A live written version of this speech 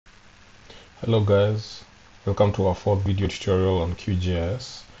Hello guys, welcome to our fourth video tutorial on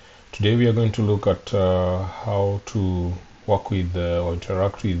QGIS. Today we are going to look at how to work with or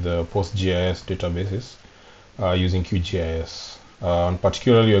interact with the PostGIS databases using QGIS. And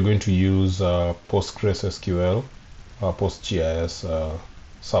particularly we are going to use PostgreSQL PostGIS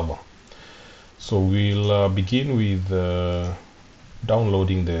server. So we'll begin with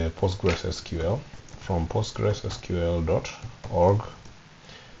downloading the PostgreSQL from postgresql.org.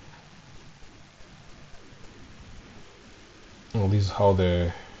 Well, this is how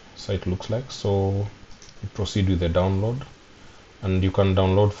the site looks like. So you proceed with the download, and you can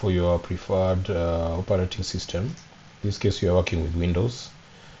download for your preferred operating system. In this case, you are working with Windows,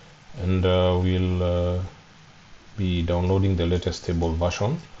 and we'll be downloading the latest stable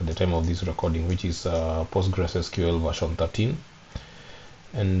version at the time of this recording, which is PostgreSQL version 13.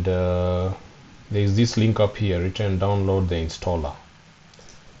 And there is this link up here written download the installer.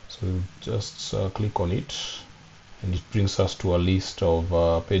 So just click on it, and it brings us to a list of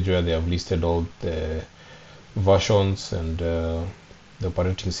page where they have listed all the versions and the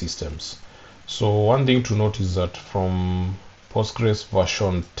operating systems. So one thing to note is that from Postgres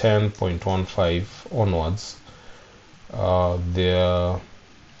version 10.15 onwards,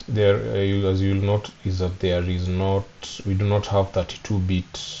 as you'll note, is that we do not have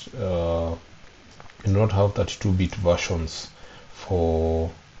 32-bit versions for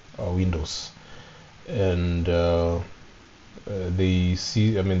Windows. And the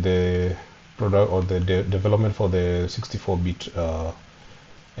product or the development for the 64-bit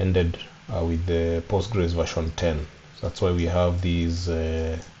ended with the Postgres version 10. So that's why we have these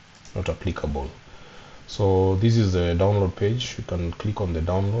not applicable. So this is the download page. You can click on the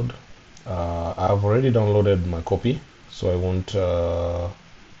download. I've already downloaded my copy, so I won't dwell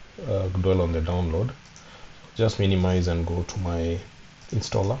on the download. Just minimize and go to my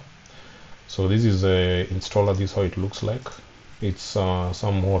installer. So this is a installer. This is how it looks like. It's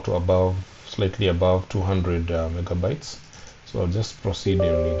somewhat slightly above 200 megabytes. So I'll just proceed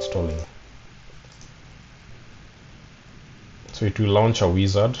in installing. So it will launch a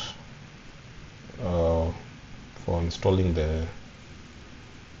wizard for installing the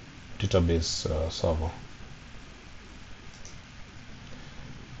database server.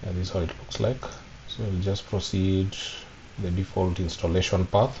 And this is how it looks like. So we'll just proceed the default installation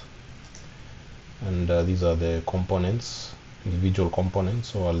path. And these are the components, individual components,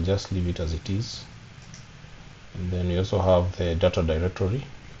 so I'll just leave it as it is. And then you also have the data directory.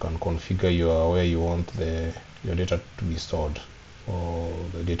 You can configure where you want your data to be stored for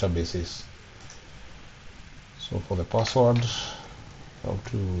the databases. So for the password, I have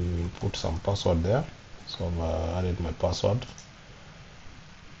to put some password there. So I've added my password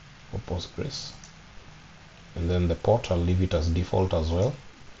for Postgres. And then the port, I'll leave it as default as well.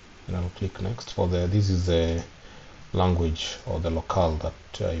 And I'll click next. This is the language or the locale that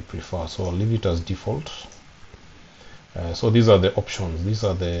you prefer, so I'll leave it as default. So these are the options. These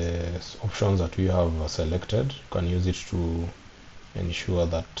are the options that we have selected. You can use it to ensure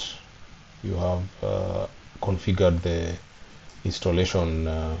that you have configured the installation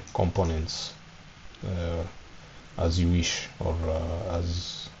components as you wish, or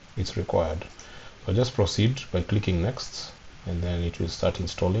as it's required. So just proceed by clicking next, and then it will start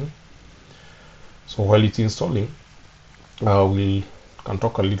installing. So while it's installing, we can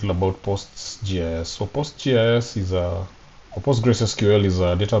talk a little about PostGIS. So PostGIS is PostgreSQL is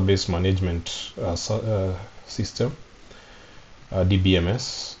a database management system,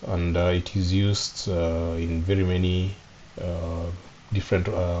 DBMS, and it is used in very many different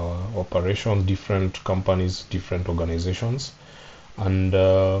operations, different companies, different organizations. And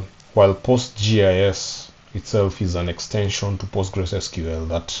while PostGIS itself is an extension to PostgreSQL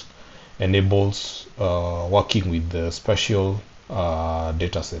that enables working with the spatial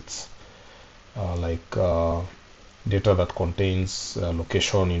data sets, like data that contains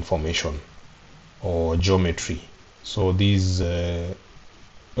location information or geometry. So these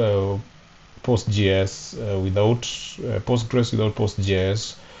PostGIS without Postgres without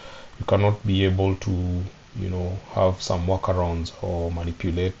PostGIS, you cannot be able to have some workarounds or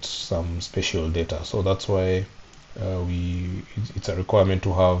manipulate some spatial data. So that's why it's a requirement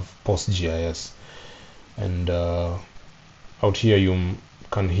to have PostGIS. And out here you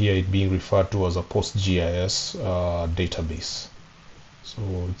can hear it being referred to as a PostGIS database. So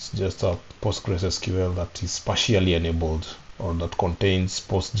it's just a PostgreSQL that is spatially enabled, or that contains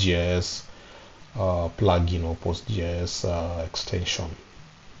PostGIS plugin or PostGIS extension.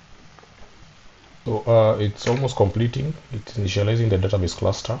 So it's almost completing. It's initializing the database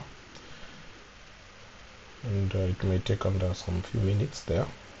cluster, and it may take under some few minutes there.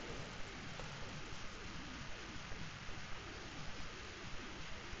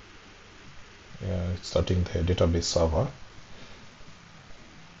 starting the database server.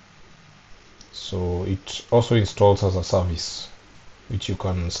 So it also installs as a service, which you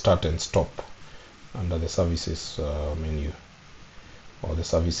can start and stop under the services menu, or the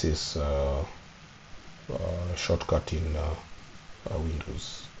services shortcut in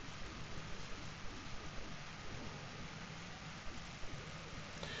Windows.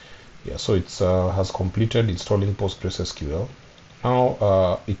 Yeah, so it has completed installing PostgreSQL.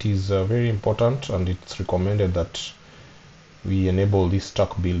 Now it is very important, and it's recommended that we enable this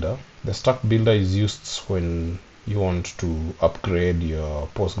stack builder. The stack builder is used when you want to upgrade your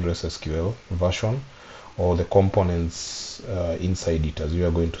PostgreSQL version or the components inside it, as you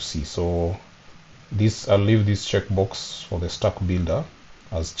are going to see. So this, I'll leave this checkbox for the stack builder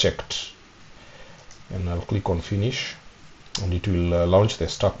as checked, and I'll click on finish, and it will launch the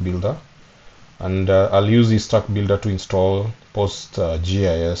stack builder. And I'll use this stack builder to install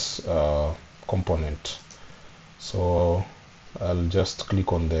PostGIS component. So I'll just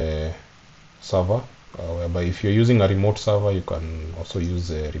click on the server, whereby if you're using a remote server, you can also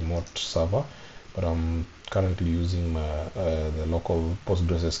use a remote server, but I'm currently using the local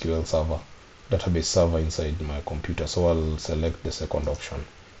PostgreSQL server, database server inside my computer. So I'll select the second option,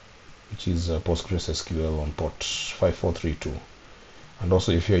 which is PostgreSQL on port 5432. And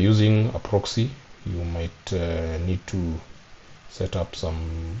also, if you're using a proxy, you might need to set up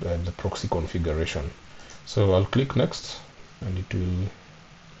some the proxy configuration. So I'll click next, and it will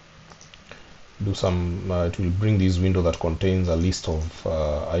do some. It will bring this window that contains a list of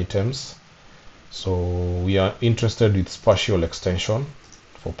items. So we are interested with spatial extension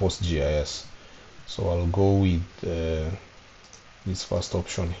for PostGIS. So I'll go with this first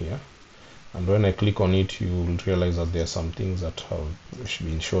option here. And when I click on it, you will realize that there are some things that have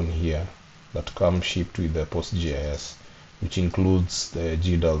been shown here that come shipped with the PostGIS, which includes the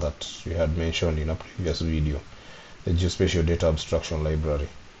GDAL that we had mentioned in a previous video, the Geospatial Data Abstraction Library,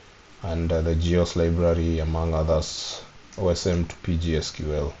 and the GEOS library, among others, OSM to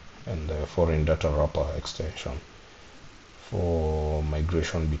PGSQL, and the Foreign Data Wrapper extension for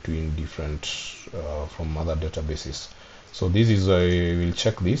migration between different from other databases. So this is, I will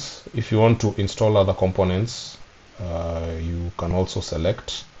check this. If you want to install other components, you can also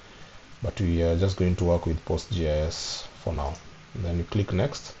select, but we are just going to work with PostGIS for now. And then you click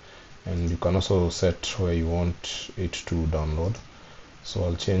next, and you can also set where you want it to download. So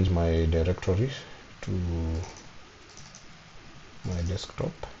I'll change my directory to my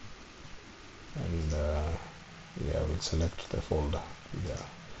desktop, and yeah, I will select the folder. Yeah.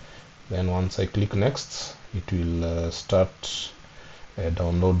 Then once I click next, it will start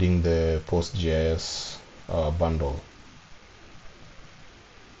downloading the PostGIS bundle.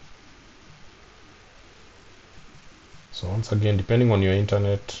 So once again, depending on your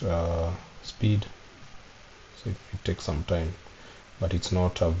internet speed, so it takes some time, but it's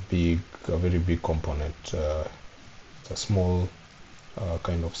not a very big component. It's a small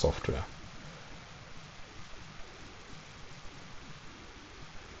kind of software.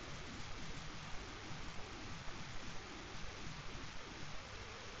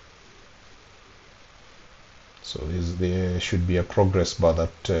 So there should be a progress bar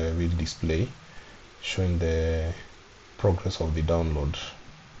that will display, showing the progress of the download.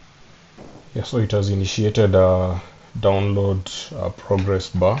 Yeah, so it has initiated a download progress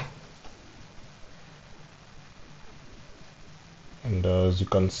bar, and as you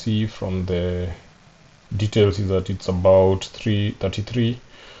can see from the details is that it's about 33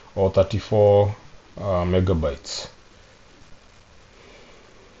 or 34 megabytes.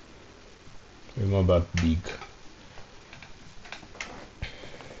 It's not that big.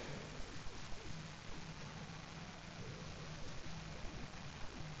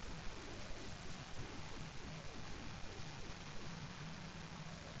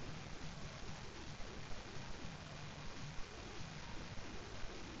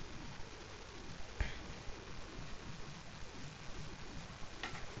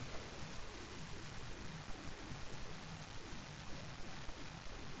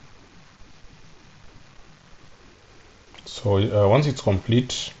 So once it's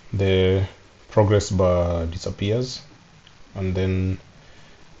complete, the progress bar disappears, and then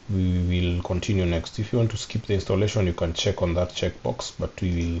we will continue next. If you want to skip the installation, you can check on that checkbox, but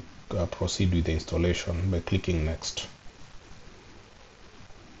we will proceed with the installation by clicking next.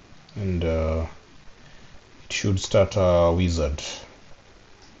 And it should start a wizard.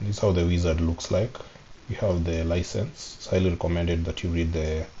 This is how the wizard looks like. You have the license. It's highly recommended that you read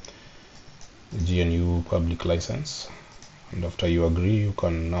the GNU public license. And after you agree, you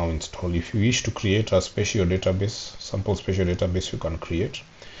can now install. If you wish to create a spatial database, sample spatial database, you can create.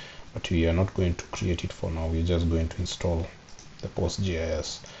 but we are not going to create it for now. We're just going to install the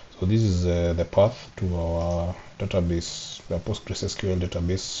PostGIS. So this is the path to our database, the PostgreSQL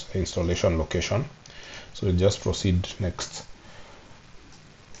database installation location. So we'll just proceed next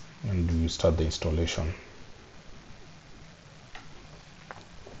and we start the installation.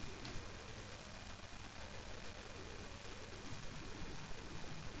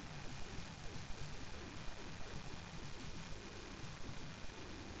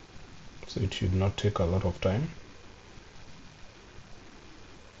 So it should not take a lot of time.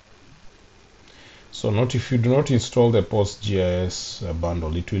 So note, if you do not install the PostGIS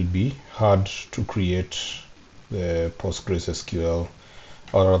bundle, it will be hard to create the PostgreSQL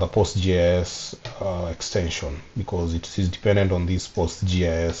or the PostGIS extension, because it is dependent on this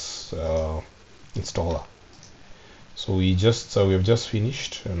PostGIS installer. So we have just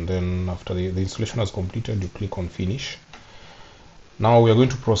finished, and then after the installation has completed, you click on finish. Now we are going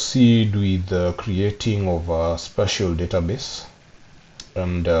to proceed with the creating of a spatial database,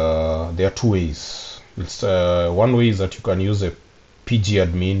 and there are two ways. One way is that you can use a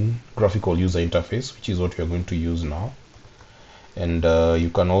pgadmin graphical user interface, which is what we are going to use now, and you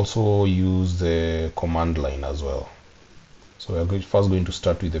can also use the command line as well. So we are first going to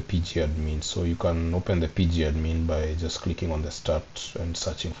start with the pgadmin. So you can open the pgadmin by just clicking on the start and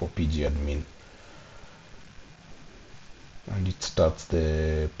searching for pgadmin, and it starts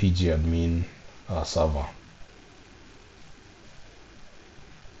the pgadmin server.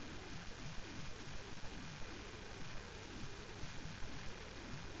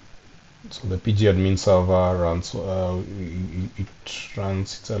 So the pgadmin server runs,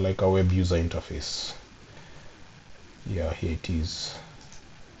 it's like a web user interface. Yeah, here it is.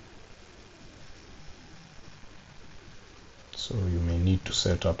 So you may need to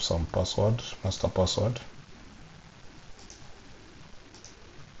set up some password, master password.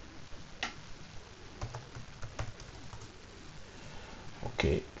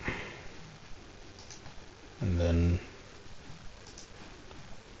 Okay. And then,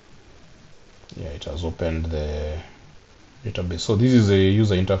 yeah, it has opened the database. So this is a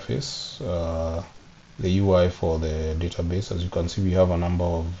user interface, the UI for the database. As you can see, we have a number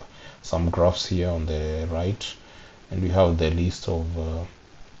of some graphs here on the right, and we have the list of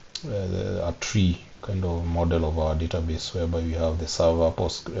a tree kind of model of our database, whereby we have the server,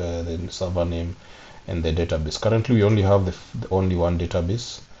 the server name, and the database. Currently, we only have only one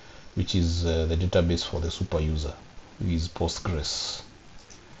database, which is the database for the super user, who is Postgres.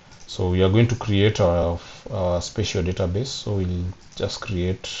 So we are going to create our spatial database. So we'll just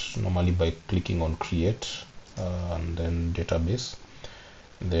create normally by clicking on create and then database.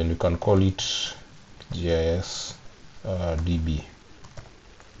 And then we can call it GIS DB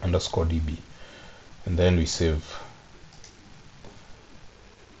underscore DB, and then we save.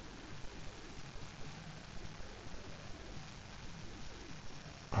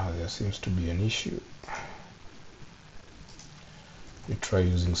 There seems to be an issue. We try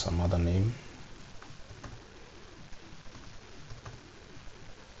using some other name.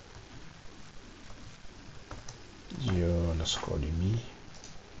 Geo underscore DB.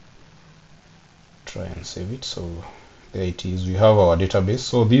 Try and save it. So there it is. We have our database.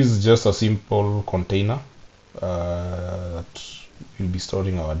 So this is just a simple container that will be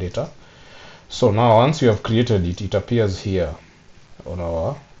storing our data. So now once you have created it, it appears here on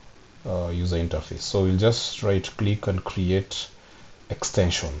our user interface. So we'll just right click and create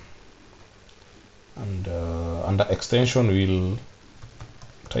extension, and under extension we'll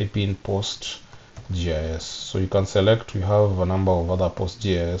type in PostGIS. So you can select, we have a number of other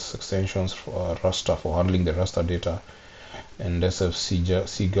PostGIS extensions for raster, for handling the raster data, and SF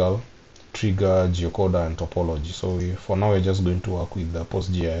Seagull, Trigger, Geocoder, and Topology. So for now we're just going to work with the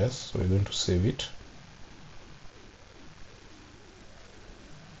PostGIS. So we're going to save it.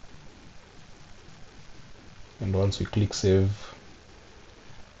 And once we click save,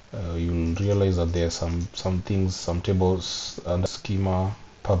 you'll realize that there are some things, some tables under schema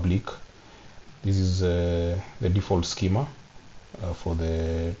public. This is the default schema for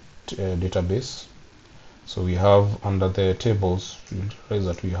the database. So we have under the tables, you'll realize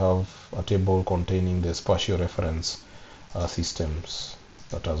that we have a table containing the spatial reference systems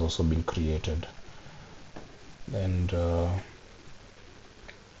that has also been created. And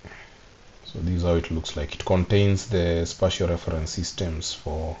so this is how it looks like. It contains the spatial reference systems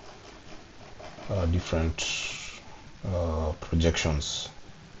for different projections.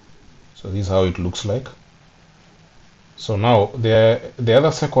 So this is how it looks like. So now the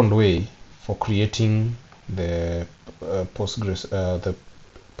other second way for creating the PostGIS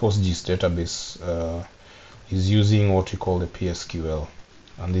database is using what we call the PSQL.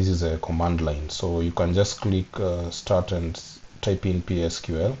 and this is a command line. So you can just click start and type in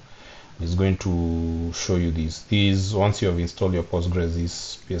PSQL. It's going to show you these once you have installed your Postgres,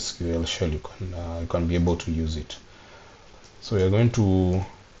 this PSQL shell, you can be able to use it. So we are going to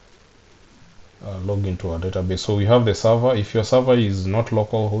log into our database. So we have the server. If your server is not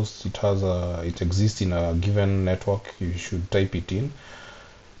localhost, it exists in a given network, you should type it in.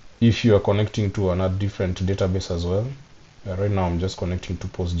 If you are connecting to another different database as well, right now I'm just connecting to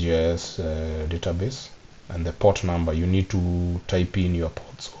PostGIS database, and the port number, you need to type in your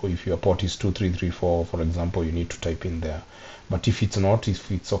port. So if your port is 2334, for example, you need to type in there. But if it's not, if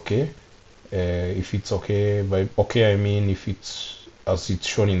it's okay, by okay I mean if it's as it's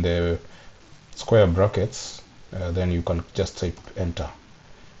shown in the square brackets, then you can just type enter.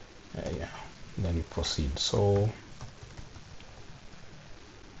 Yeah, then you proceed. So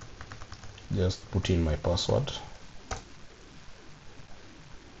just put in my password.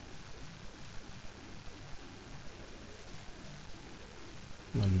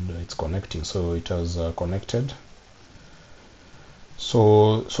 And it's connecting, so it has connected.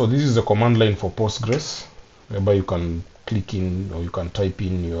 So this is the command line for Postgres, whereby you can click in or you can type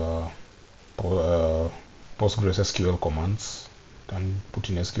in your PostgreSQL commands. You can put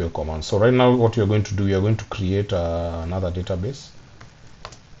in SQL commands. So right now what you're going to do, you're going to create another database.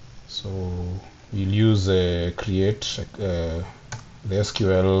 So we'll use create the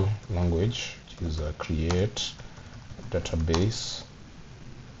SQL language, which is create database.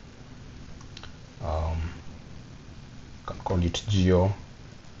 Can call it GeoDB1.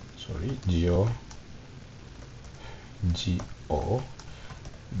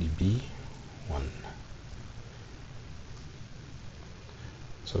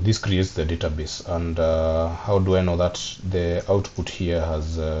 So this creates the database, and how do I know that the output here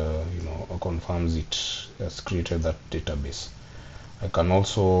has confirms it has created that database? I can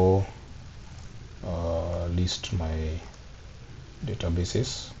also list my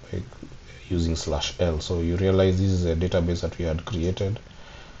databases by using /l. So you realize this is a database that we had created,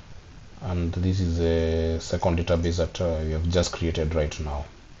 and this is a second database that we have just created right now.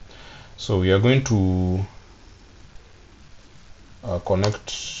 So we are going to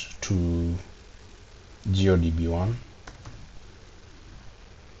connect to GeoDB1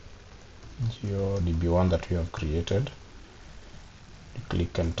 that we have created. You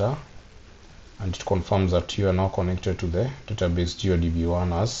click enter, and it confirms that you are now connected to the database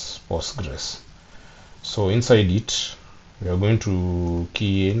GeoDB1 as Postgres. So inside it, we are going to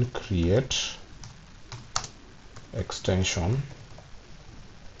key in create extension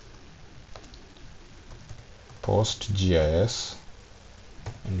PostGIS,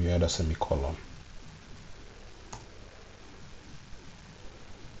 and we add a semicolon,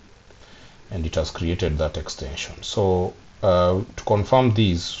 and it has created that extension. So to confirm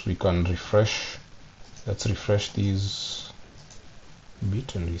these, we can refresh. Let's refresh these a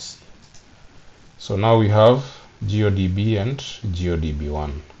bit and we see. So now we have GeoDB and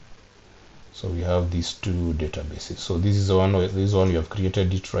GeoDB1. So we have these two databases. So this is the one. This one we have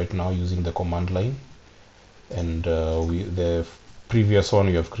created it right now using the command line, and the previous one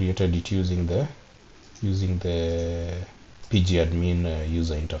we have created it using the pgadmin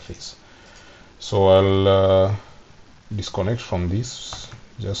user interface. So I'll disconnect from this,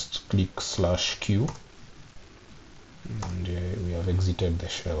 just click /q, and we have exited the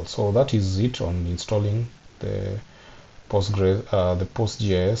shell. So that is it on installing the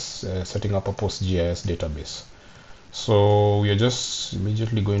PostGIS, setting up a PostGIS database. So we are just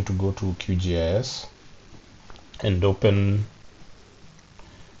immediately going to go to QGIS and open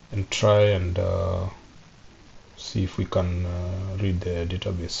and try and see if we can read the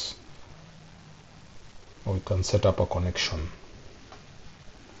database, or we can set up a connection.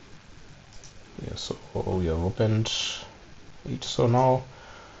 Yeah, so we have opened it. So now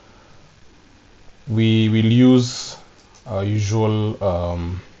we will use our usual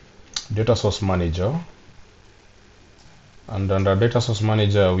data source manager, and under data source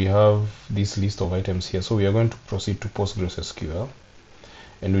manager we have this list of items here. So we are going to proceed to PostgreSQL,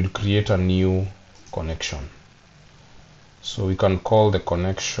 and we'll create a new connection. So we can call the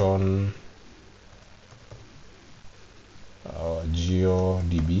connection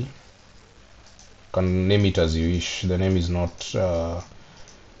GeoDB. You can name it as you wish. The name is not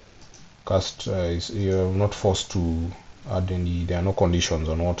you're not forced to add any. There are no conditions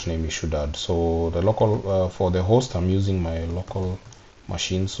on what name you should add. So the local for the host, I'm using my local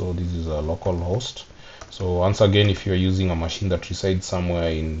machine, so this is a local host. So once again, if you're using a machine that resides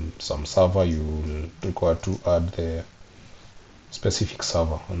somewhere in some server, you will require to add the specific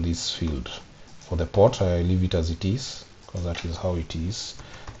server on this field. For the port, I leave it as it is, because that is how it is,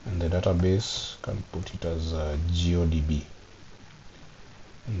 and the database can put it as GeoDB,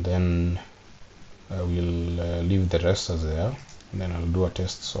 and then I will leave the rest as there, and then I'll do a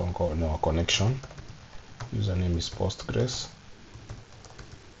test on our connection. Username is Postgres,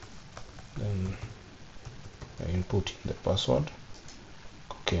 then I input in the password.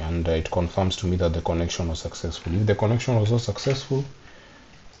 Okay, and it confirms to me that the connection was successful. If the connection was not successful,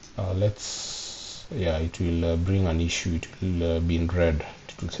 it will bring an issue. It will be in red.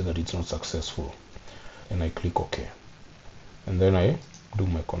 It will say that it's not successful. And I click OK, and then I do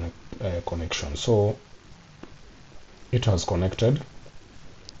my connection. So it has connected,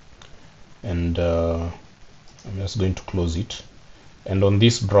 and I'm just going to close it. And on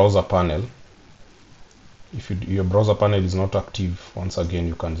this browser panel, if your browser panel is not active, once again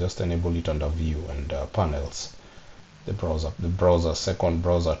you can just enable it under View and Panels, the browser second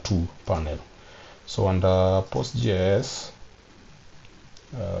browser 2 panel. So under PostGIS,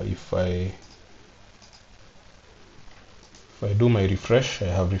 if I do my refresh, I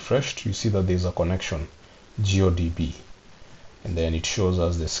have refreshed, you see that there is a connection, GeoDB, and then it shows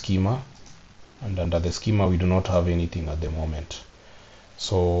us the schema, and under the schema we do not have anything at the moment.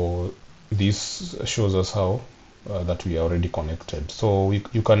 So this shows us how that we are already connected. So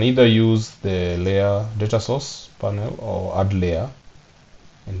you can either use the layer data source panel or add layer,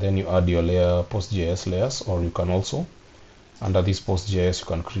 and then you add your layer PostGIS layers, or you can also under this PostGIS you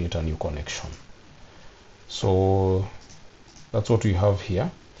can create a new connection. So that's what we have here.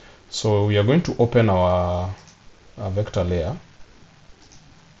 So we are going to open our vector layer,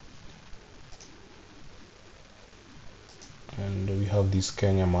 and we have this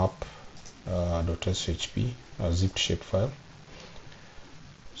Kenya map .shp, a zipped shape file.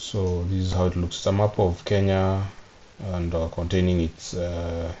 So this is how it looks. It's a map of Kenya, and containing its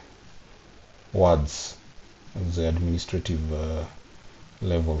wards at the administrative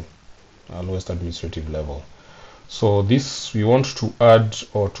level, lowest administrative level. So this, we want to add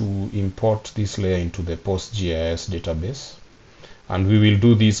or to import this layer into the PostGIS database, and we will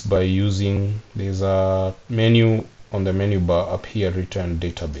do this by using, there's a menu on the menu bar up here written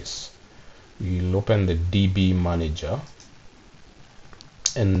database. We'll open the DB manager,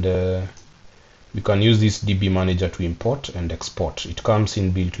 and we can use this DB manager to import and export. It comes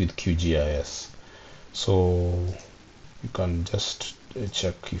inbuilt with QGIS, so you can just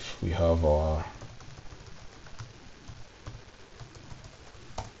check if we have our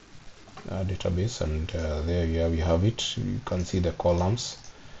database, and there we have it. You can see the columns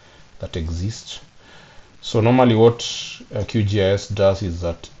that exist. So normally what QGIS does is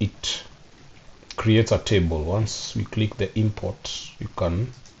that it creates a table. Once we click the import, you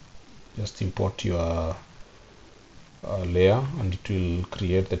can just import your layer and it will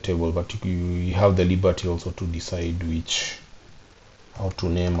create the table, but you have the liberty also to decide how to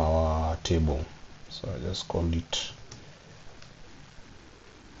name our table. So I just called it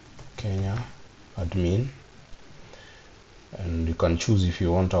Kenya admin, and you can choose if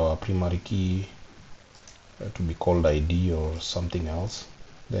you want our primary key to be called ID or something else,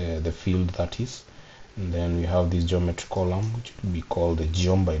 the field that is. And then we have this geometry column, which will be called the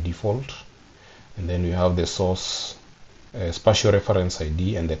geom by default, and then we have the source spatial reference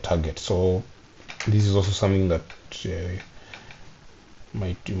ID and the target. So this is also something that you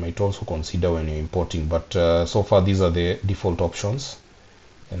might also consider when you're importing, but so far these are the default options.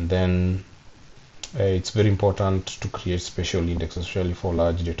 And then it's very important to create special index, especially for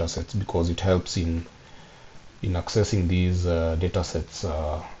large data sets, because it helps in accessing these data sets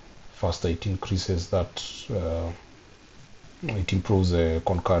faster. It increases that, it improves the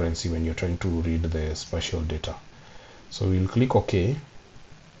concurrency when you're trying to read the spatial data. So we'll click OK,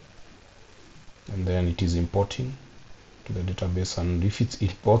 and then it is importing to the database, and if it's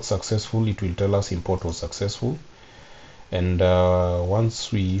import successful, it will tell us import was successful. And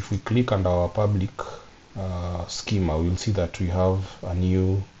if we click on our public schema, we'll see that we have a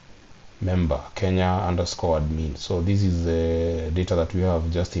new member, Kenya_admin. So this is the data that we have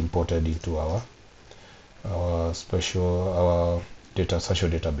just imported into our spatial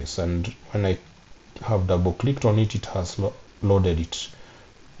database. And when I have double clicked on it, it has loaded it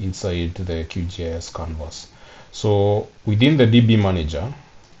inside the QGIS canvas. So within the DB manager,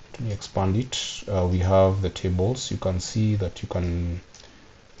 to expand it, we have the tables. You can see that you can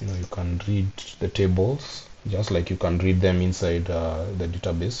read the tables just like you can read them inside the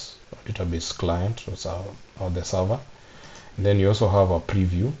database client or the server. And then you also have a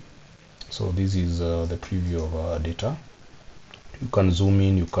preview. So this is the preview of our data. You can zoom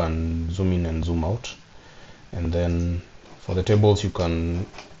in, and zoom out. And then for the tables, you can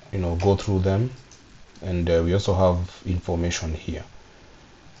go through them and we also have information here.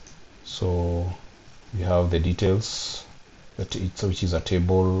 So we have the details, which is a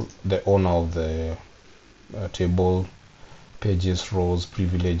table, the owner of the table, pages, rows,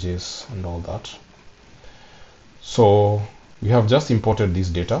 privileges, and all that. So we have just imported this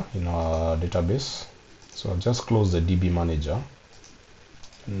data in our database. So I'll just close the DB manager,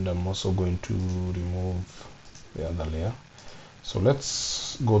 and I'm also going to remove the other layer. So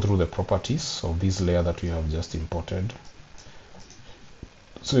let's go through the properties of this layer that we have just imported.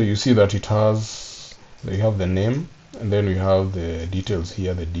 So you see that we have the name, and then we have the details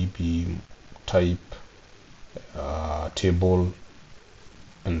here, the DB type, table,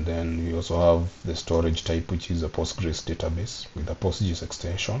 and then we also have the storage type, which is a Postgres database with a PostGIS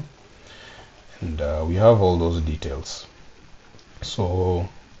extension, and we have all those details. So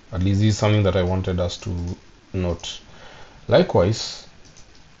at least this is something that I wanted us to note. Likewise,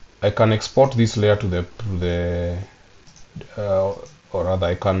 I can export this layer to the or rather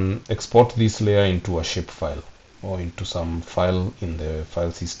I can export this layer into a shapefile or into some file in the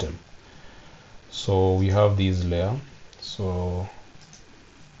file system. So we have this layer, so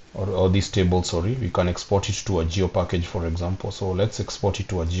or this table, sorry, we can export it to a geo package, for example. So let's export it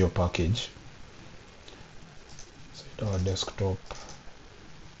to a geo package. Set our desktop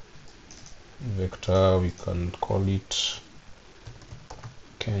vector, we can call it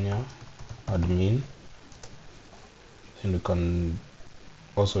Kenya admin, and we can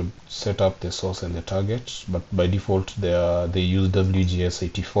also set up the source and the target, but by default they use WGS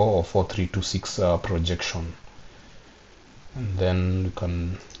 84 or 4326 projection, and then we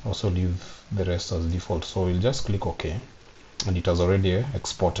can also leave the rest as default. So we'll just click OK, and it has already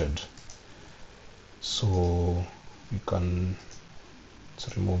exported. So we can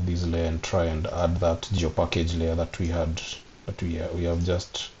remove this layer and try and add that geopackage layer that we have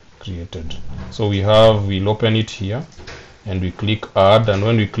just created. So we'll open it here, and we click add, and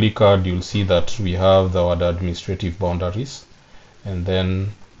when we click add, you'll see that we have the word administrative boundaries, and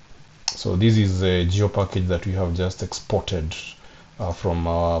then so this is a geopackage that we have just exported from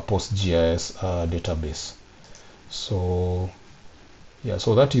our PostGIS database. So yeah,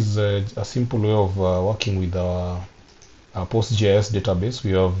 so that is a simple way of working with our PostGIS database.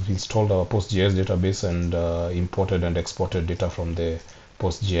 We have installed our PostGIS database and imported and exported data from the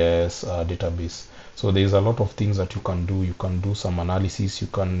PostGIS database. So there's a lot of things that you can do. You can do some analysis, you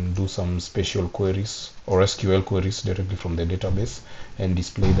can do some spatial queries or SQL queries directly from the database and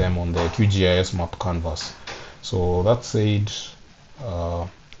display them on the QGIS map canvas. So that said,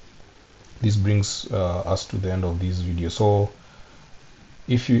 this brings us to the end of this video. So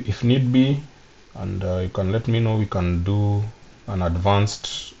if need be, and you can let me know, we can do an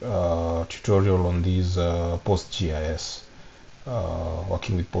advanced tutorial on these PostGIS,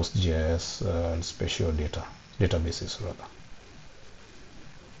 working with PostGIS and spatial databases rather.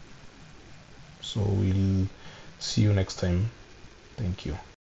 So we'll see you next time. Thank you.